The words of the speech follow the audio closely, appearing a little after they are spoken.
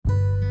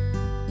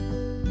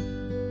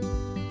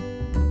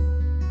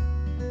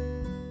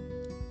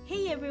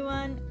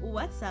everyone,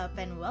 what's up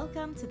and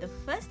welcome to the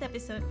first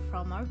episode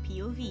from our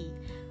POV.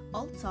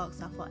 All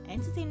talks are for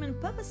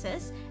entertainment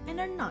purposes and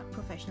are not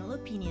professional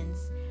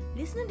opinions.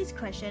 Listener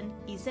discretion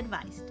is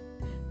advised.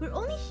 We're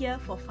only here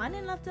for fun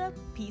and laughter,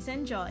 peace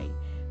and joy.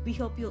 We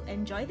hope you'll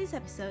enjoy this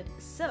episode,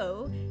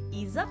 so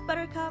ease up,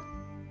 Buttercup!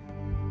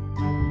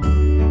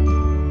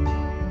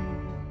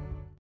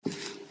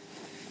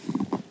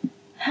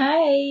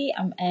 Hi,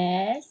 I'm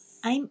S.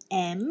 I'm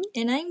M.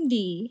 And I'm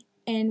D,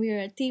 and we are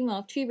a team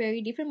of three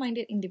very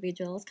different-minded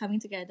individuals coming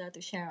together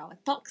to share our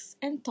talks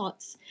and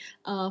thoughts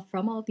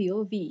from our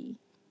POV.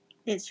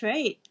 That's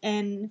right,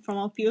 and from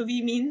our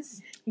POV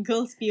means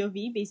girls'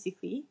 POV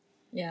basically.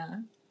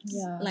 Yeah.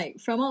 Yeah. Like,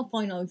 from our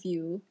point of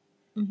view.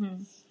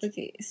 Mm-hmm.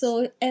 Okay,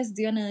 so S,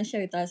 do you want to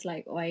share with us,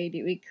 like, why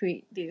did we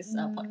create this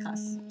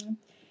podcast?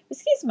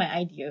 Basically, it's my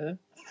idea.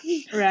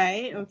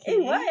 Right, okay. It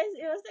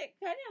was like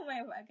kind of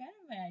my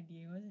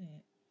idea, wasn't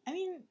it? I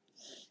mean,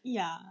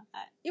 yeah.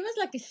 It was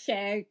like a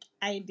shared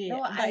idea,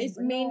 No, but it's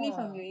mainly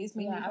from you. It's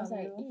mainly I was from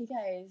like, you.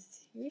 hey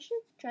guys, we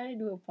should try to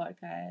do a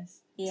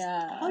podcast.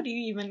 Yeah. How do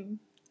you even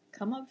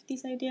come up with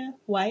this idea?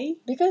 Why?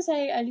 Because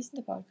I listen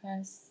to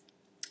podcasts.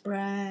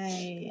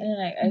 Right. And then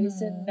like I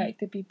listen like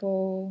to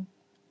people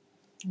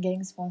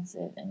getting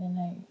sponsored and then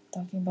like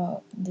talking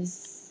about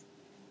this.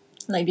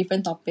 Like,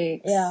 different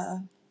topics. Yeah.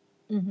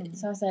 Mm-hmm.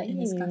 So I was like, And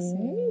hey,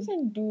 discussing. maybe we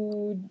can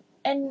do.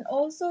 And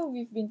also,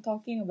 we've been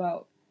talking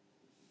about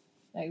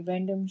like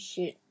random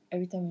shit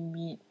every time we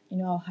meet. You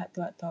know, our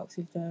heart-to-heart talks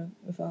with our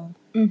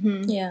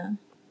Mm-hmm. Yeah.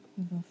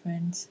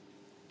 friends.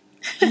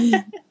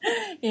 Yeah.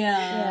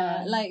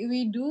 Yeah. Like,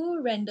 we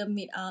do random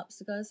meetups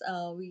because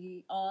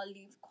we all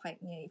live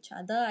quite near each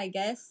other, I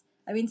guess.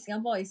 I mean,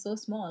 Singapore is so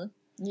small.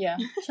 Yeah.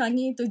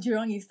 Changi to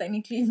Jurong is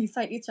technically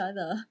beside each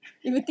other.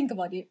 If you think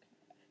about it.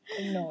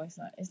 No, it's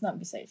not. It's not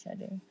beside each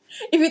other.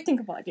 If you think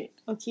about it.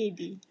 Okay,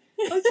 D.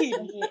 Okay.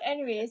 Okay.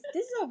 Anyways,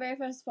 this is our very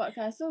first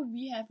podcast, so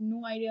we have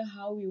no idea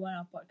how we want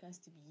our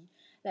podcast to be.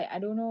 Like, I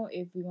don't know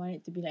if we want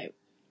it to be like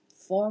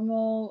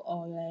formal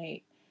or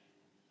like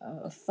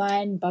a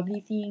fun,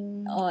 bubbly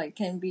thing. Or it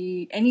can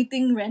be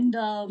anything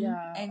random.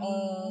 Yeah. Any...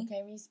 Or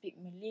can we speak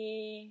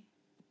Malay?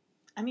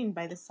 I mean,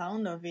 by the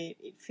sound of it,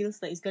 it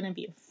feels like it's gonna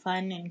be a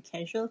fun and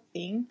casual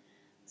thing.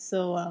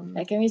 So,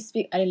 Like, can we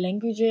speak other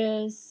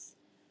languages?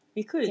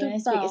 we could. Can I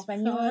speak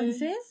Espanol?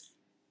 Francis?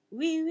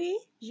 Oui,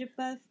 je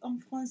parle en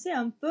français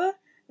un peu,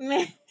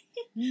 mais...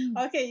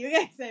 Okay, you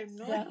guys have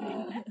no So, idea.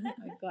 oh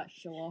my god,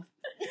 show off.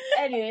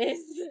 Anyways,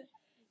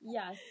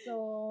 yeah.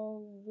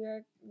 So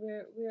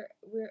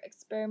we're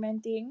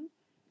experimenting.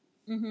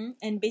 Mm-hmm.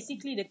 And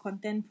basically, the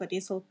content for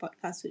this whole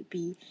podcast would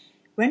be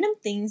random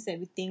things that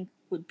we think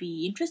would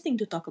be interesting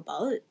to talk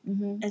about,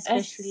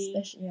 Especially-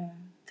 yeah,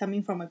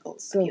 coming from a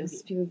girl's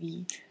girls POV.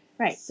 POV.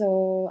 Right.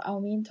 So our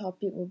main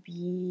topic will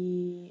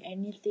be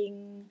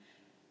anything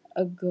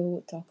a girl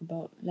would talk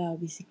about lah,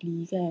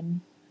 basically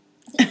kan.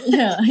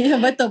 Yeah,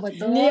 betul.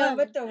 Betul.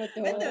 Betul.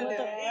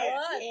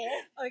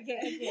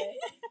 Okay.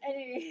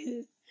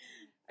 Anyways,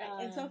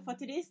 Right. And so for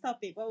today's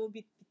topic, what we'll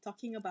be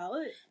talking about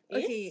is...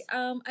 Okay,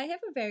 I have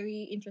a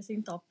very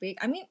interesting topic.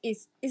 I mean,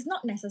 it's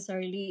not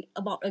necessarily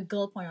about a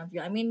girl point of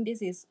view. I mean,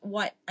 this is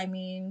what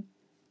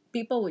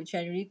people would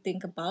generally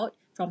think about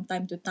from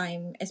time to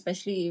time,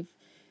 especially if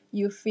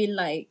you feel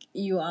like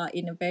you are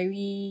in a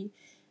very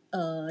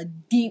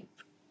deep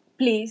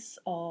place,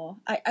 or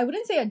I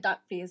wouldn't say a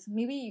dark place.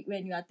 Maybe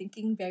when you are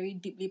thinking very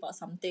deeply about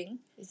something.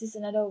 is this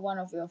another one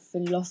of your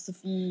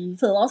philosophy?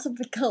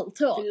 Philosophical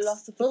talks.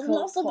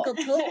 Philosophical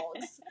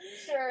talks.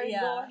 Sure,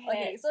 Yeah. go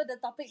ahead. Okay. So the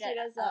topic Hit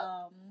that us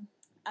up.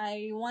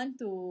 I want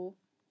to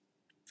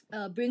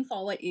bring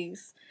forward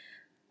is,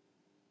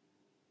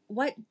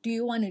 what do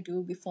you want to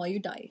do before you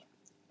die?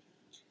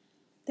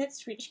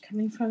 That's rich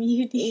coming from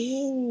you, D.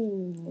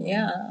 Ooh.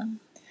 Yeah.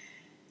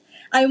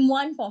 I'm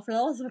one for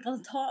philosophical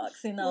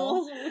talks, you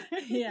know.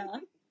 Yeah.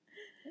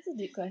 That's a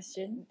deep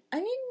question. I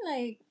mean,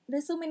 like,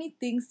 there's so many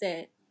things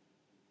that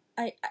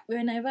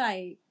whenever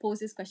I pose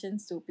these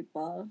questions to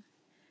people,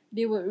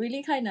 they would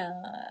really kind of,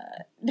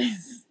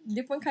 there's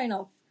different kind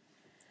of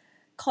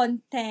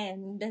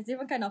content, there's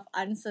different kind of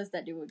answers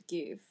that they would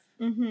give.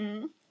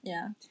 Mm-hmm.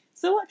 Yeah.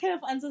 So what kind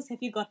of answers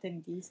have you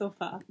gotten, D, so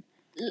far?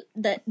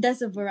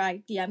 There's a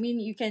variety. I mean,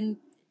 you can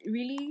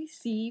really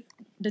see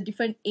the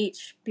different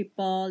age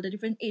people, the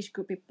different age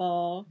group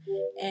people,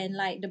 and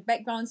like the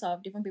backgrounds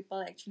of different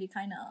people actually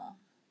kind of.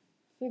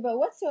 Wait, but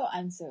what's your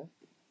answer?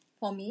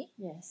 For me,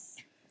 Yes.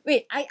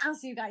 wait, I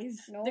asked you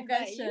guys the but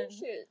question. you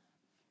should.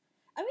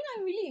 I mean,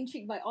 I'm really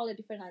intrigued by all the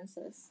different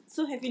answers.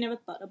 So have you never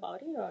thought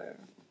about it, or...?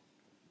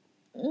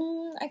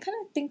 I kind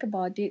of think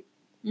about it.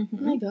 Oh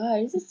my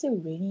god, is it still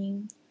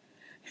raining?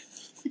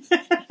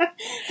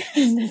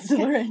 That's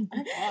right.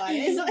 Oh,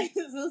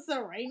 it's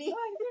also raining. No,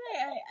 I feel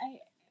like I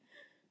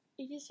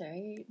it is,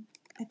 right?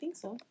 I think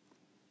so.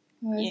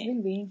 Oh, it's Yeah.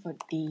 been raining for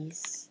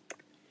days.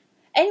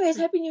 Anyways,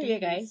 Happy New Year,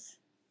 guys.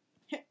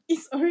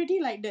 It's already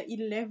like the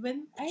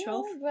 11th, I 12th.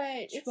 know,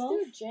 but it's still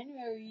 12th.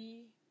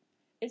 January.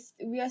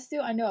 We are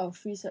still under our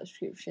free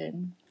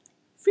subscription.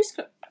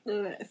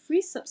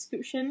 Free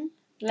subscription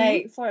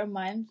like for a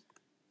month.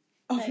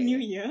 Of Like- New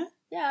Year?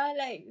 Yeah,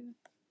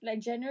 like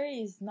January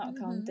is not Mhm.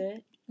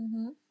 counted.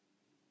 Mm-hmm.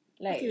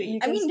 Like Okay, wait. you I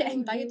can mean, the still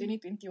entire do-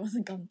 2020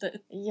 wasn't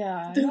counted.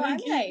 Yeah, To no, I mean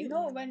begin like with.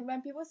 no.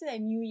 When people say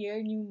like New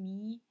Year, New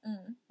Me,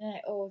 Mm. then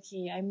like oh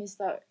okay, I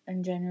missed out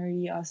in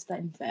January. I'll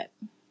start in Feb.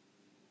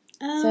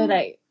 Um, So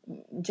like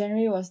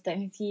January was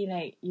technically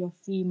like your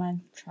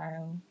 3-month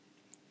trial.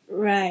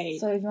 right.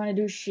 So if you want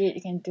to do shit,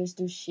 you can just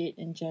do shit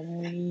in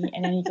January,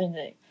 and then you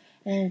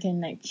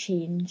can like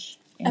change.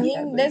 In I mean,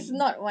 February. that's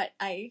not what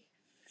I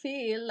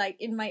feel like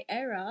in my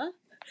era.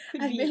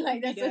 Could I be- feel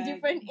like could be there's a the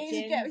different age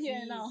Gen gap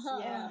here Zs, now, huh?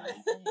 Yeah.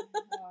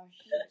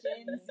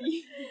 Gen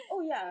Z.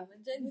 Oh yeah,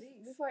 Gen Bef-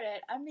 Zs. Before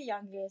that, I'm the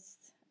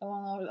youngest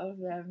among all of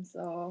them,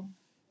 so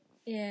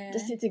Yeah.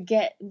 just need to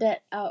get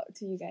that out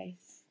to you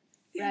guys.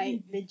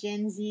 Right. The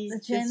Gen Zs, The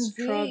the Gen Z.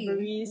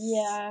 strawberries.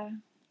 Yeah,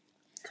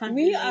 Can't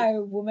we relate.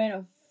 are women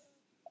of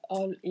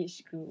all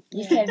age group.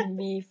 We Yeah. can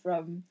be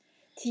from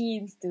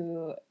teens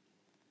to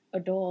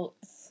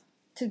adults.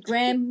 To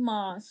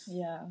grandmas.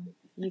 Yeah,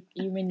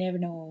 you may never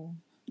know.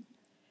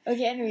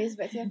 Okay, anyways,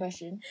 back to your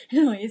question.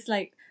 No, it's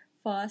like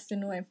for us to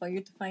know and for you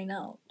to find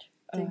out.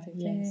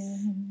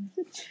 Yes.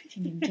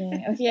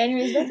 Okay,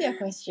 anyways, back to your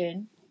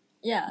question.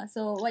 Yeah.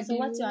 So what? So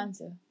what's your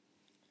answer?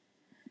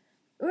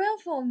 Well,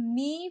 for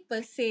me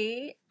per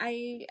se,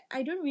 I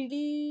don't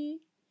really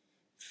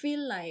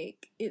feel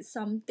like it's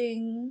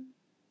something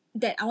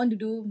that I want to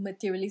do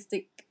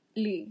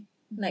materialistically,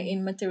 like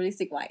in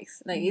materialistic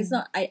wise. Like it's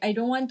not. I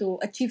don't want to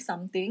achieve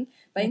something,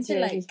 but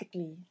instead like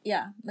Materialistically.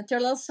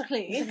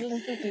 materialistically.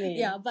 Materialistically.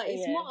 Yeah, but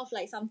it's Yeah. more of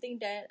like something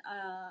that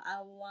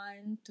I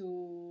want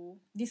to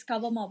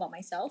discover more about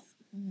myself,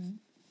 Mhm.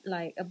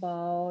 like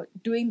about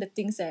doing the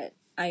things that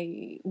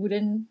I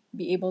wouldn't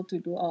be able to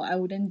do or I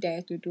wouldn't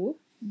dare to do.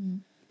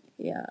 Mhm.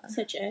 Yeah,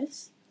 Such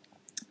as?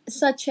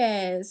 such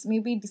as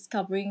maybe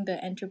discovering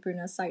the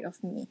entrepreneur side of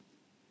me.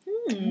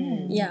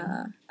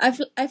 Yeah,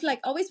 I've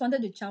like always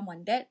wanted to jump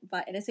on that,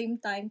 but at the same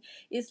time,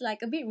 it's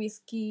like a bit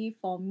risky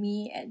for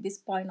me at this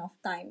point of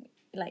time,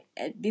 like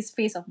at this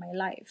phase of my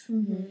life.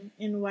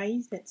 And why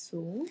is that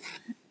so?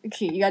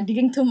 Okay, you are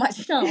digging too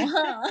much now,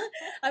 huh?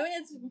 I mean,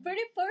 it's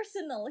pretty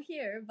personal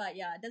here, but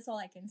yeah, that's all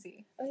I can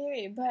say.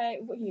 Okay, wait,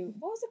 but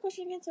what was the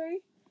question again? Sorry.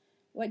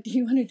 What do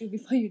you want to do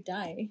before you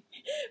die?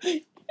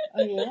 Okay,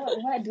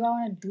 what do I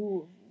want to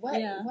do? What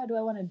Yeah. do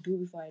I want to do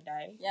before I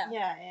die? Yeah.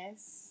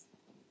 Yes.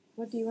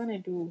 What do you want to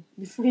do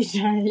before you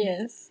die?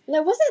 Yes.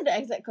 Like, was that the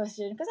exact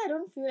question? Because I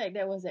don't feel like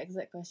that was the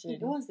exact question.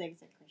 It was the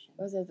exact question.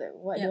 Was it like,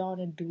 what do Yeah. I want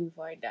to do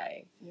before I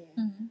die? Yeah.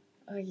 Mhm.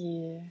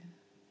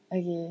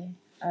 Okay.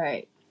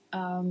 Alright.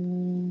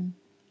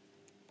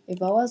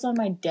 If I was on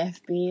my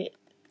deathbed,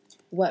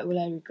 what will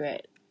I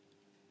regret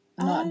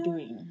not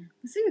doing?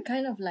 So you're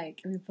kind of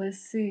like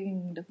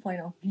reversing the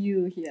point of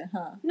view here,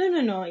 huh? No.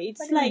 It's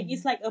What do you like mean?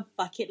 it's like a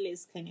bucket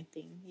list kind of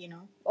thing, you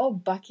know? Oh,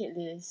 bucket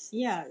list.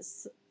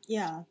 Yes.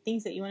 Yeah,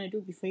 things that you want to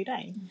do before you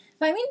die.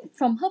 But I mean,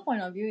 from her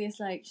point of view, it's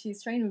like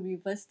she's trying to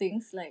reverse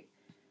things. Like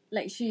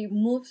she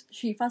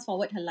fast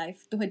forward her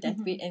life to her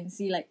deathbed and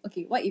see like,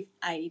 okay, what if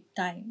I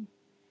die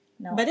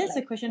now? But that's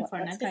like, a question for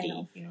what's another kind day,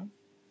 of- you know?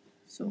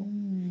 So,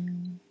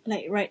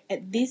 like, right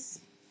at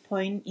this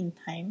point in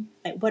time,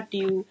 like, what do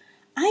you...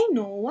 I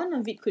know one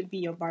of it could be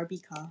your Barbie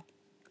car.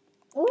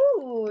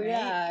 Oh, Right?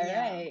 yeah,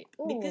 Yeah. right.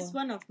 Because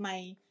one of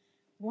my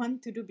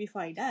want to do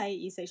before I die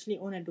is actually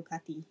own a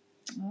Ducati.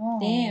 Oh,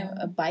 Damn.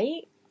 a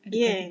bike? A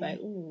Ducati Yeah. bike.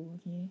 Oh,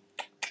 okay.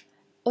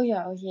 Oh,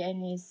 yeah, okay.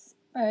 Anyways,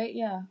 alright,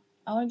 yeah.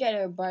 I want to get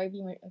a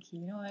Barbie. Okay,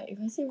 you know what? If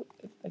I say.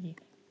 Okay,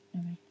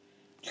 never mind.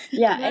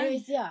 Yeah,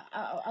 anyways, yeah.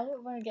 I would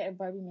want to get a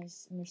Barbie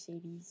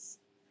Mercedes.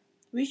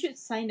 We should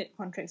sign that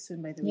contract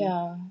soon, by the way.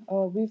 Yeah.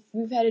 Oh, we've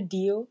had a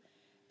deal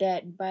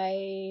that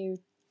by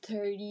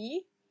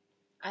 30,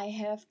 I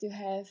have to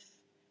have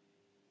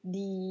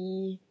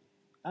the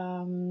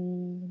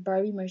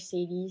Barbie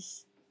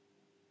Mercedes,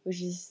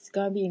 which is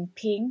gonna be in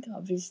pink,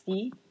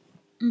 obviously.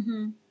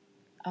 Mm-hmm.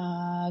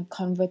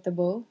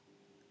 Convertible,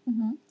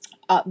 Mhm.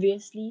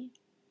 obviously,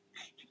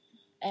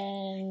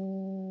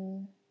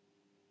 and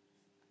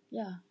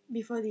yeah,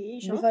 Before the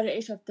age before the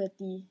age of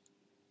 30.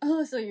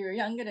 Oh, so you're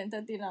younger than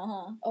 30 now,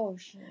 huh? Oh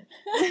shit!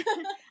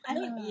 I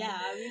mean, yeah,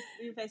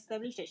 we've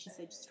established that she's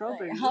a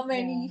strawberry. Like, how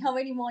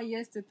many more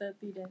years to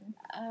 30 then?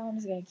 I'm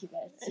just gonna keep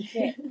that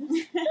secret.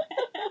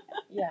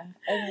 Yeah.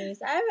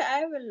 Anyways, I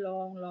have a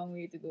long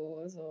way to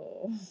go.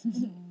 So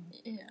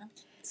Yeah.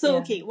 So,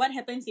 Yeah. okay, what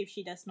happens if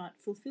she does not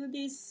fulfill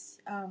this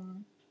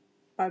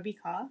Barbie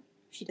car?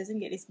 She doesn't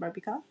get this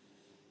Barbie car?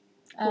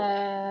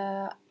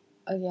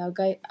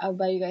 okay, I'll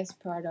buy you guys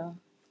Prada.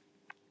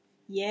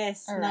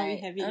 Yes, now we Alright,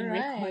 have it in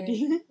alright.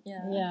 recording.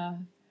 Yeah. Yeah.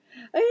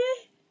 Okay,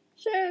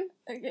 sure.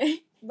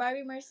 Okay.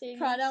 Barbie Mercedes.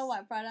 Prada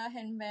what? Prada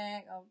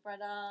handbag or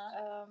Prada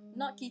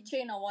not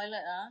keychain or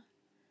wallet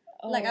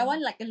Like I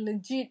want like a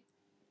legit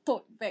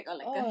tote bag or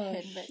like a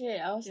handbag. Shit,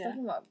 I was Yeah.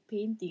 talking about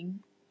painting.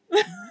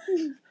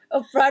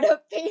 A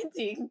Prada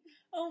painting.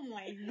 Oh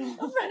my A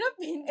god. Prada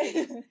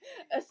painting.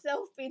 A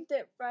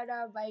self-painted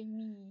Prada by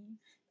me.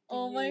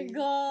 Oh my you.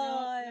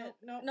 god.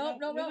 No. No.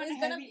 We're It's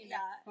have gonna it be in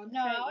a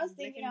No, I was contract in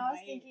thinking, black I and was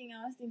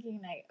white. thinking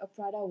like a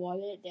Prada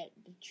wallet that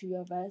the three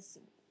of us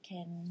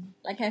can,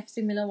 like have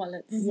similar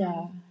wallets.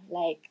 yeah,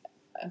 like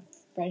a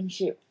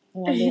friendship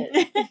wallet.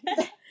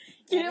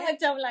 Kira Yeah.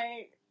 macam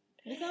like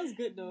That sounds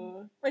good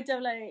though.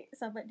 macam like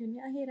sahabat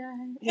dunia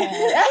akhirat. Yeah.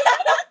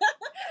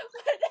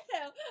 What the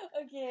hell?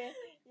 Okay.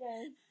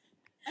 Yes.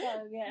 So,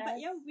 yes. But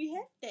yeah, we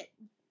have that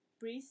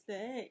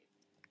bracelet.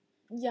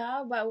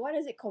 Yeah, but what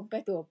does it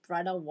compare to a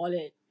Prada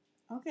wallet?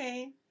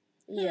 Okay.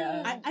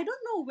 Yeah. I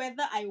don't know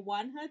whether I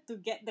want her to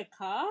get the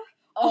car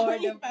Or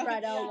if the I-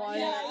 Prada yeah, wallet,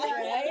 yeah,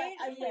 right? Like,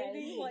 I'm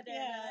waiting for that.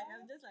 Yeah. Like,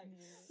 I'm just like,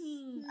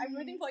 I'm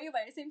rooting for you,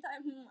 but at the same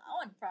time, I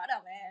want Prada,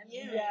 man.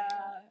 Yeah.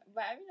 Yeah,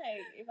 but I mean,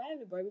 like, if I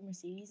have the Barbie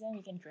Mercedes, then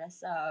we can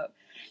dress up,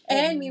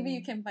 And maybe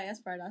you can buy us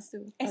Pradas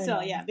too.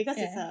 So no. yeah, because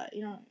it's Yeah.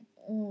 a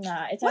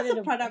Nah, it's what's either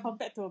a Prada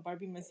compared to a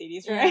Barbie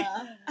Mercedes, Yeah. right?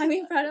 I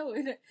mean, Prada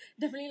would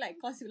definitely like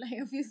cost you like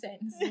a few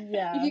cents.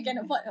 Yeah. If you can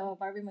afford a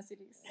Barbie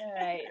Mercedes.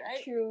 Right.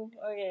 Right? True.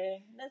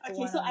 Okay. That's Okay,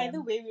 one so of them.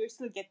 either way, we're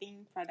still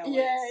getting Prada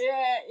Yeah.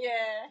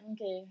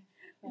 Okay.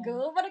 Yeah.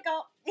 Go for the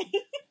cop.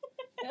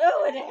 Oh,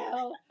 what the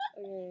hell?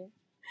 Okay.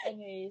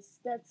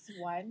 Anyways, that's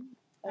one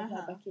of my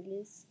Uh-huh. bucket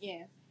list.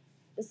 Yeah.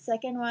 The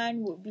second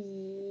one would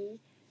be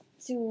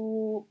to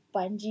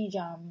bungee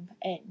jump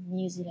at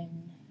New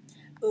Zealand.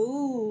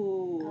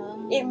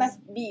 Ooh. It must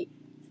be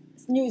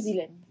New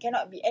Zealand.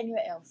 Cannot be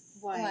anywhere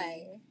else.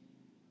 Why?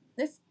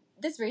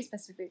 That's very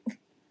specific.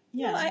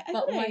 Yeah. No, I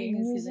But feel why like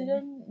New New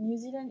Zealand? New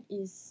Zealand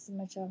is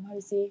macam, how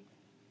to say,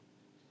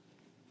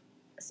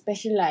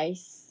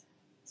 specialized.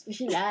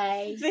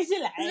 Specialized.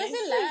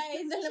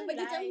 Specialized dalam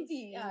bungee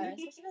jumping. Ya,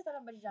 specialized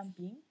dalam bungee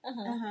jumping.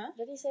 Uh-huh.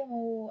 Jadi saya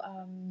mau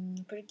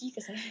pergi ke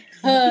sana.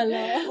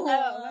 Alah.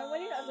 My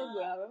Malay not so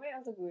good. My Malay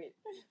not so good.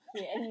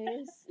 Okay,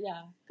 anyways,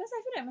 yeah. Because I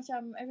feel like macam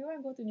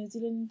everyone go to New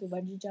Zealand to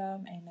bungee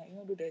jump and like, you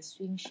know, do the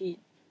swing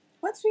shit.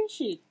 What swing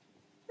shit?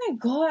 Oh my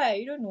god,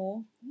 you don't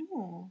know?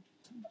 No.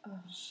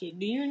 Shit,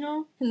 do you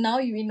know?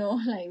 Now you know,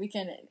 like we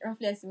can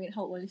roughly estimate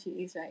how old she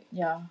is, right?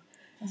 Yeah.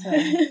 That's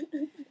right.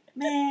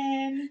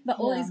 Man.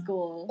 But old Yeah. is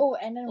gold. Oh,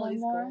 and then Old one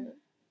is more. gold.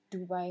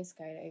 Dubai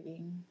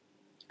skydiving.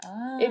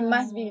 Ah. It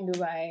must be in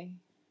Dubai.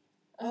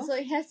 So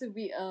it has to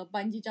be a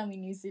bungee jump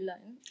in New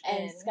Zealand.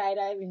 And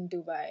skydive in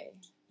Dubai.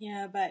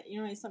 Yeah, but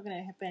it's not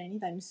gonna happen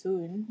anytime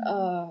soon.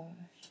 yeah.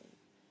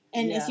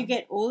 And as you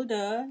get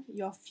older,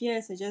 your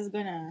fears are just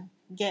gonna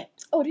get.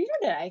 Oh, do you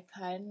know that I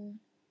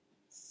can't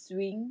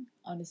swing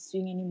on the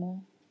swing anymore?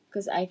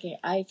 Because I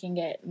can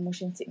get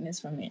motion sickness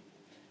from it.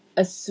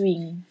 A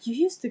swing. You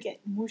used to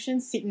get motion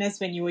sickness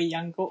when you were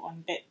younger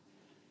on that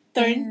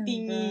turn Damn,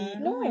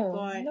 thingy. bruh. Oh my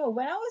god. No.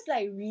 When I was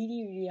like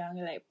really, really young,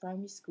 like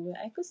primary school,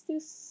 I could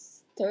still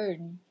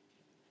turn.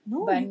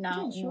 No, But you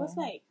now, couldn't. She was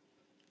no. like,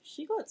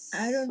 she got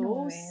I don't so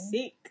know, man.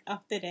 sick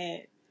after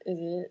that. Is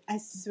it? I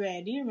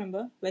swear. Do you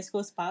remember West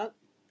Coast Park?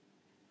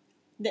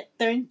 That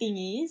turn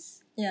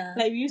thingies. Yeah.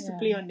 Like we used to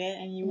Yeah. play on that,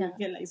 and you would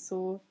Yeah. get like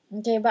so.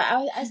 Okay, but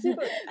I still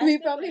could. We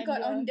probably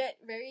got on that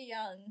very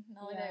young.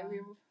 Now Yeah. that we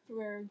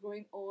were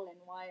growing old and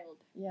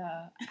wild.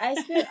 Yeah, I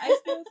still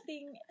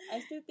think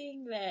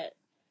that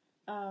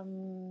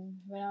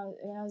when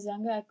I was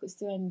younger I could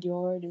still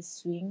endure the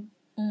swing,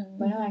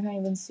 but now I can't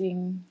even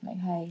swing like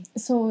high.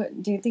 So,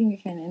 do you think you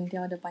can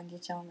endure the bungee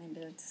jump and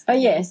the? Oh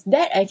yes,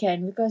 that I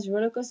can because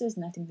roller coaster is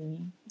nothing to me.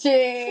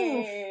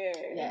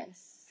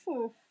 Yes,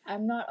 Phew.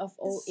 I'm not of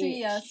old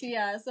age.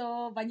 Yeah.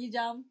 So bungee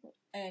jump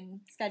and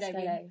skydiving.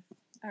 Skydive.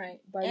 All right.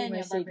 Barbie And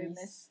your Barbie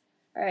Mercedes.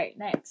 All right,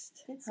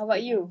 next. That's How about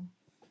good. you?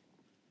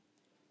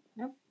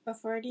 Nope.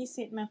 I've already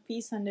said my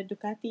piece on the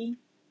Ducati.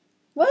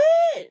 What?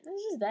 It's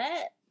just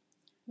that.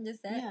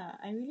 Just that. Yeah,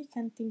 I really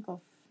can't think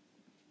of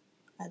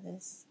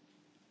others.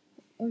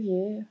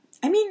 Okay,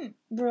 I mean,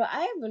 bro,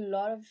 I have a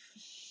lot of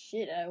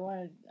shit I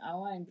want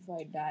before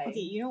I die. okay,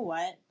 you know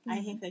what? I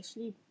have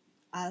actually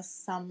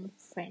asked some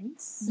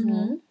friends,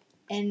 Mm-hmm.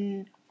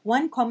 and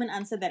one common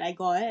answer that I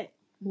got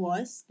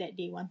was that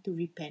they want to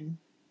repent.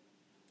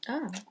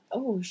 Ah.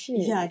 Oh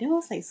shit. Yeah, that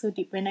was like so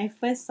deep. When I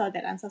first saw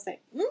that answer, I was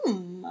like,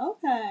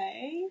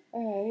 okay.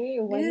 Alright.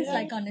 Why This did is I?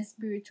 like on a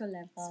spiritual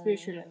level.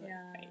 Spiritual level.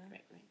 Yeah.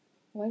 Right.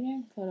 Why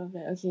didn't I thought of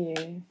that?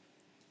 Okay.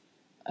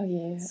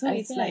 Okay. So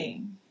I it's feel like,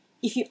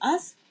 if you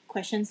ask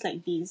questions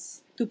like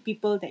these to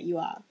people that you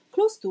are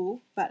close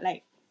to, but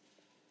like,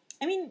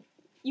 I mean,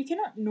 you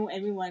cannot know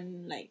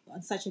everyone like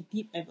on such a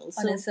deep level. On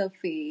So the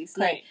surface.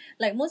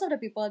 Like most of the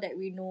people that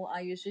we know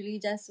are usually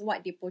just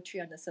what they portray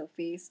on the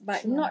surface,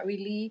 but Sure. not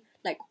really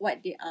like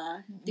what they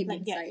are deep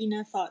like their inside.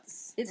 inner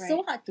thoughts. It's right?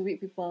 so hard to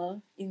read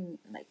people in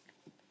like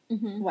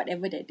Mhm.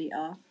 whatever that they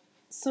are.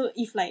 So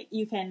if like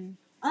you can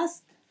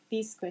ask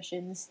these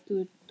questions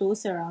to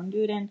those around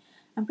you, then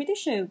I'm pretty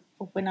sure it'll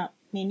open up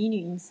many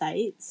new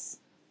insights,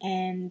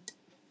 and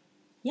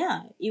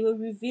yeah, it will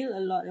reveal a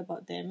lot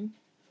about them.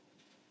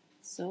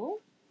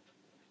 So,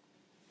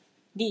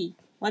 D,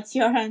 what's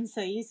your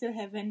answer? You still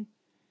haven't.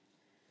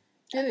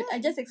 Dude, I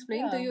just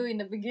explained to yeah. you in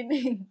the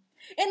beginning.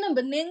 In the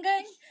beginning,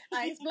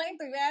 I explained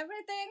to you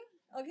everything.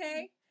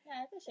 Okay?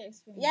 yeah, I thought she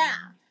explained. Yeah.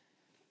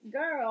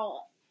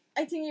 Girl,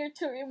 I think you're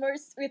too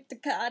immersed with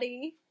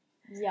Ducati.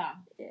 Yeah.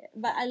 Yeah,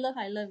 but I love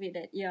it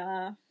that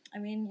you're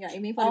aiming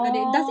for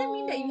Ducati. Does it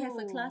mean that you have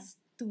a class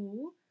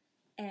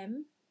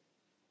 2M,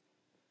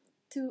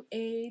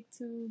 2A,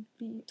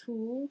 2B,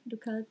 2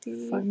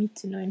 Ducati? For me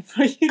to know and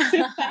for you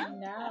to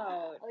find.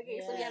 No.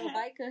 Okay, so we have a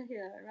biker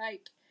here,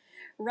 right?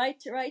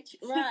 Right.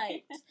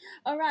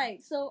 All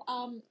right. So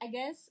I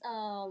guess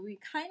we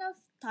kind of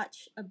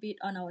touched a bit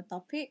on our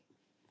topic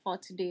for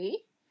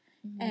today,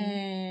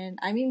 and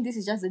I mean this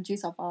is just the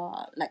gist of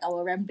our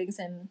ramblings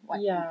and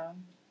Yeah.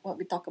 what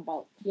we talk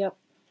about. Yep.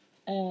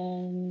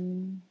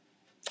 And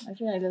I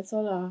feel like that's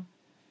all lah.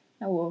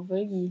 Nak buat apa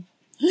lagi?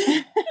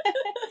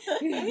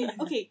 I mean,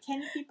 okay,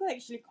 can people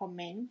actually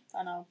comment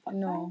on our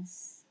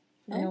podcast?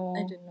 No.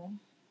 I don't know.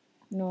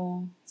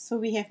 No. So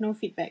we have no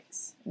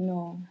feedbacks.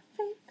 No.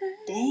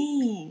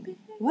 Dang.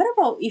 What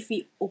about if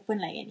we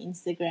open like an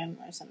Instagram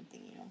or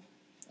something,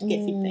 to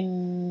get feedback?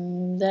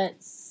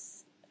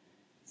 That's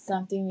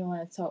something you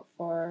want to talk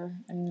for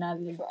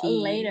another For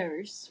day.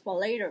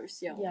 laters,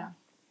 yo. Yeah.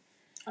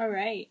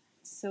 Alright.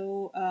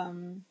 So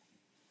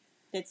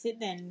that's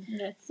it then.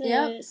 That's it.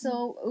 Yep.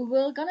 So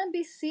we're gonna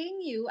be seeing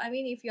you. I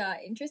mean, if you are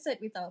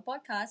interested with our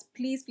podcast,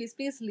 please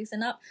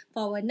listen up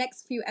for our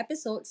next few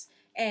episodes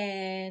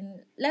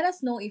and let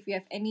us know if you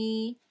have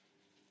any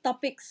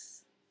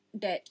topics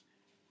that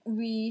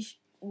we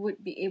would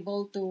be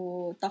able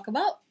to talk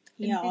about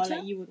in Yeah, or future.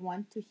 like you would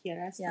want to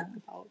hear us Yeah. talk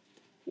about.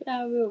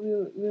 Yeah,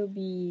 we'll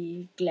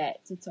be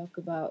glad to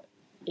talk about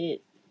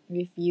it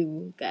with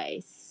you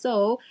guys.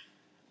 So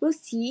we'll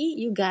see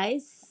you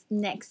guys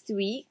next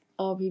week,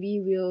 or maybe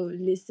we'll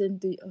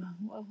listen to.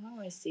 What am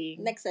I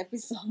saying? Next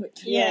episode.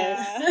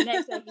 Yeah.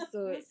 Next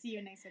episode. We'll see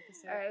you next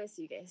episode. All right, we'll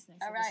see you guys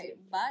next All episode.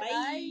 right. Bye.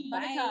 Bye. Bye.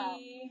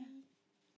 Buttercup.